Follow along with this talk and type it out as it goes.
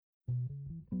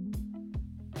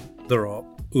There are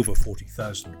over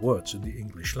 40,000 words in the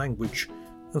English language,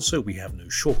 and so we have no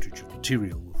shortage of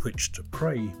material with which to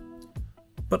pray.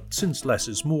 But since less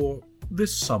is more,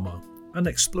 this summer, an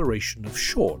exploration of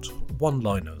short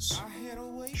one-liners,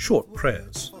 short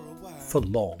prayers for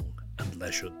long and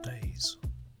leisured days.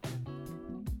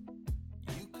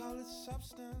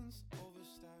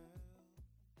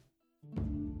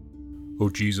 O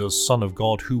Jesus, Son of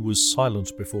God, who was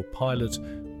silent before Pilate,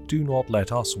 do not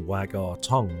let us wag our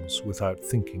tongues without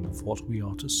thinking of what we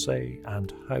are to say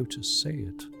and how to say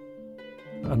it.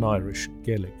 An Irish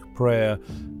Gaelic prayer,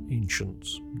 ancient,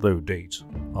 though date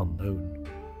unknown.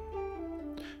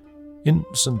 In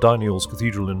St Daniel's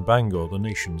Cathedral in Bangor, the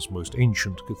nation's most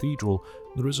ancient cathedral,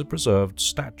 there is a preserved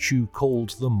statue called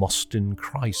the Mostyn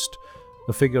Christ,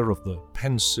 a figure of the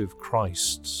pensive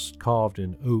Christ carved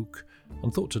in oak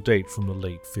and thought to date from the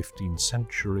late 15th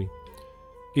century.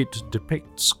 It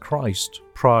depicts Christ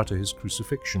prior to his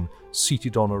crucifixion,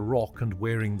 seated on a rock and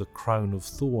wearing the crown of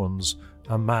thorns,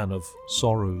 a man of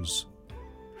sorrows.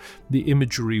 The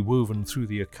imagery woven through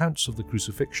the accounts of the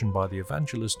crucifixion by the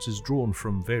evangelists is drawn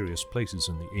from various places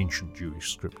in the ancient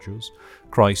Jewish scriptures.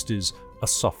 Christ is a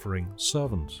suffering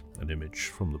servant, an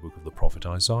image from the book of the prophet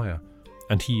Isaiah,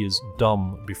 and he is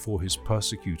dumb before his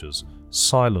persecutors,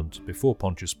 silent before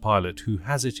Pontius Pilate, who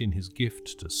has it in his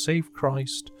gift to save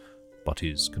Christ, but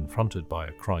is confronted by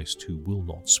a Christ who will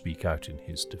not speak out in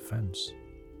his defense.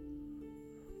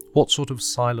 What sort of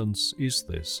silence is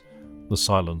this? The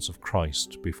silence of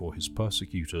Christ before his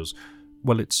persecutors?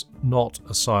 Well, it's not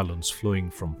a silence flowing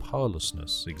from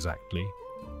powerlessness exactly.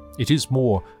 It is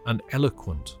more an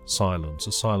eloquent silence,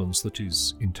 a silence that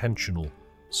is intentional,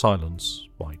 silence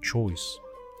by choice.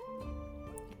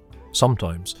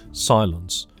 Sometimes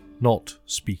silence, not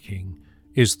speaking,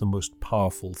 is the most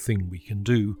powerful thing we can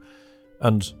do,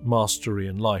 and mastery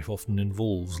in life often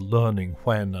involves learning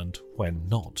when and when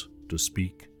not to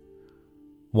speak.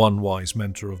 One wise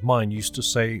mentor of mine used to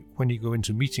say, when you go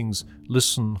into meetings,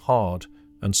 listen hard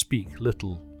and speak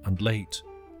little and late.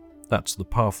 That's the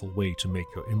powerful way to make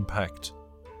your impact.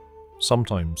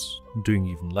 Sometimes doing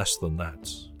even less than that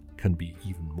can be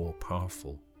even more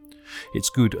powerful. It's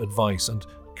good advice and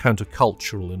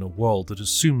countercultural in a world that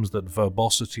assumes that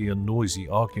verbosity and noisy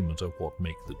argument are what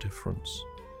make the difference.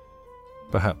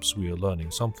 Perhaps we are learning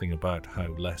something about how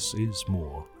less is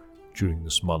more during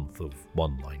this month of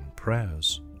one-line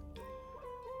prayers.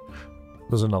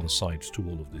 There's another side to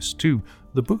all of this too.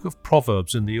 The book of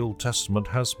Proverbs in the Old Testament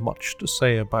has much to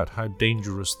say about how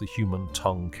dangerous the human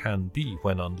tongue can be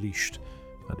when unleashed,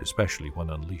 and especially when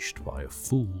unleashed by a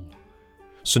fool.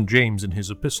 St. James in his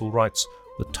epistle writes,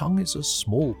 "The tongue is a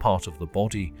small part of the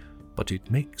body, but it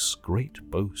makes great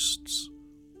boasts.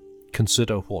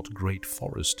 Consider what great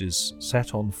forest is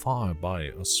set on fire by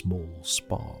a small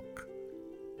spark."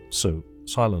 So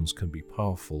silence can be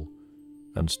powerful,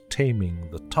 and taming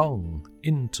the tongue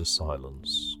into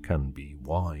silence can be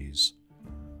wise.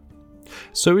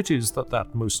 So it is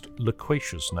that most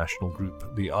loquacious national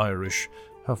group, the Irish,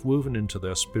 have woven into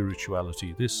their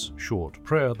spirituality this short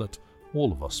prayer that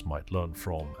all of us might learn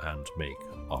from and make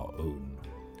our own.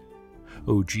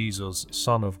 O Jesus,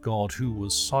 Son of God, who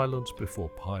was silent before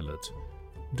Pilate,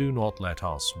 do not let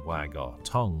us wag our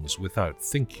tongues without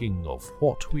thinking of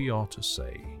what we are to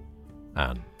say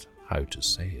and how to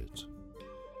say it.